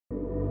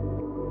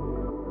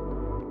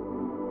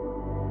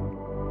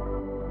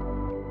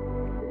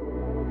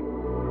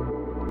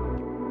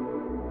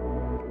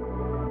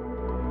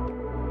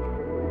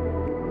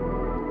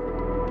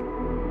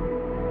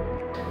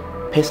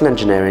Pearson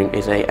Engineering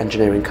is an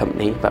engineering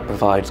company that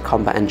provides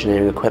combat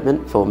engineering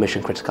equipment for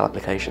mission critical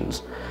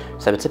applications.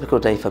 So a typical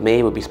day for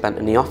me would be spent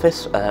in the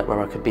office where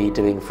I could be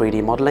doing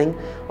 3D modelling,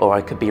 or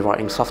I could be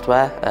writing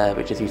software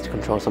which is used to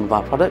control some of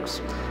our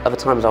products. Other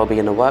times I'll be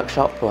in a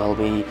workshop where I'll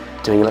be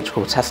doing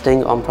electrical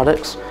testing on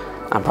products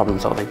and problem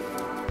solving.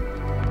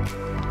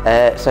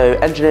 So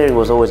engineering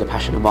was always a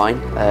passion of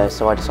mine,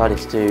 so I decided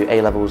to do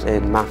A-levels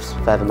in maths,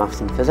 further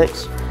maths and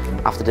physics.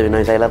 After doing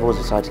those A-levels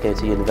I decided to go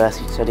to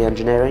university to study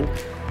engineering,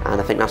 and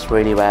I think that's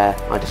really where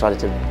I decided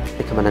to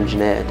become an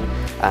engineer.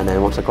 And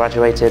then once I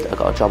graduated I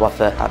got a job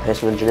offer at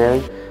Pearson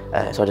Engineering,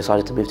 so I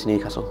decided to move to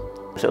Newcastle.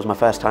 So it was my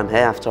first time here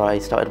after I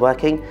started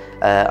working,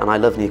 and I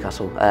love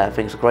Newcastle. I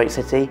think it's a great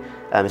city.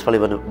 It's probably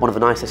one of the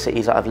nicest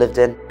cities that I've lived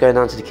in. Going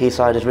down to the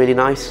quayside is really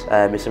nice.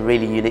 It's a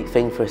really unique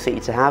thing for a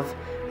city to have,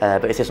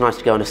 but it's just nice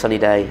to go on a sunny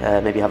day,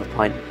 maybe have a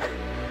pint.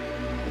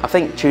 I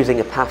think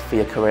choosing a path for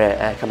your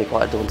career can be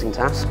quite a daunting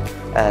task,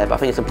 but I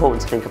think it's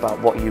important to think about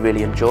what you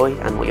really enjoy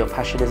and what your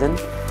passion is in,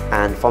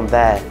 and from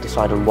there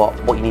decide on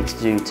what you need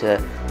to do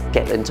to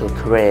get into a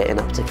career in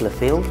that particular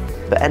field.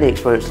 But any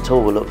experience at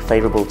all will look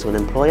favourable to an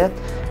employer,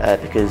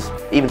 because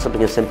even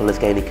something as simple as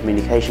gaining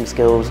communication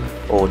skills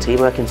or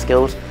teamworking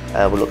skills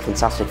will look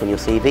fantastic on your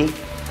CV.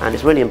 And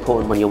it's really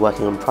important when you're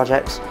working on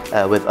projects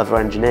with other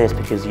engineers,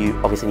 because you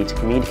obviously need to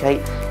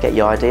communicate, get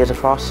your ideas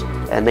across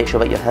and make sure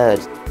that you're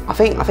heard. I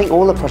think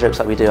all the projects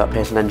that we do at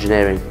Pearson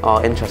Engineering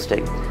are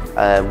interesting.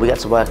 We get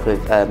to work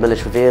with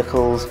military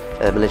vehicles,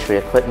 military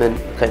equipment,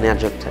 cutting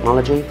edge of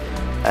technology.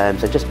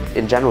 So just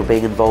in general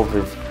being involved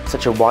with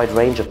such a wide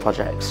range of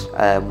projects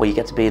where you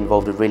get to be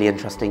involved with really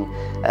interesting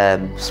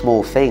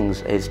small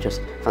things is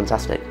just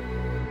fantastic.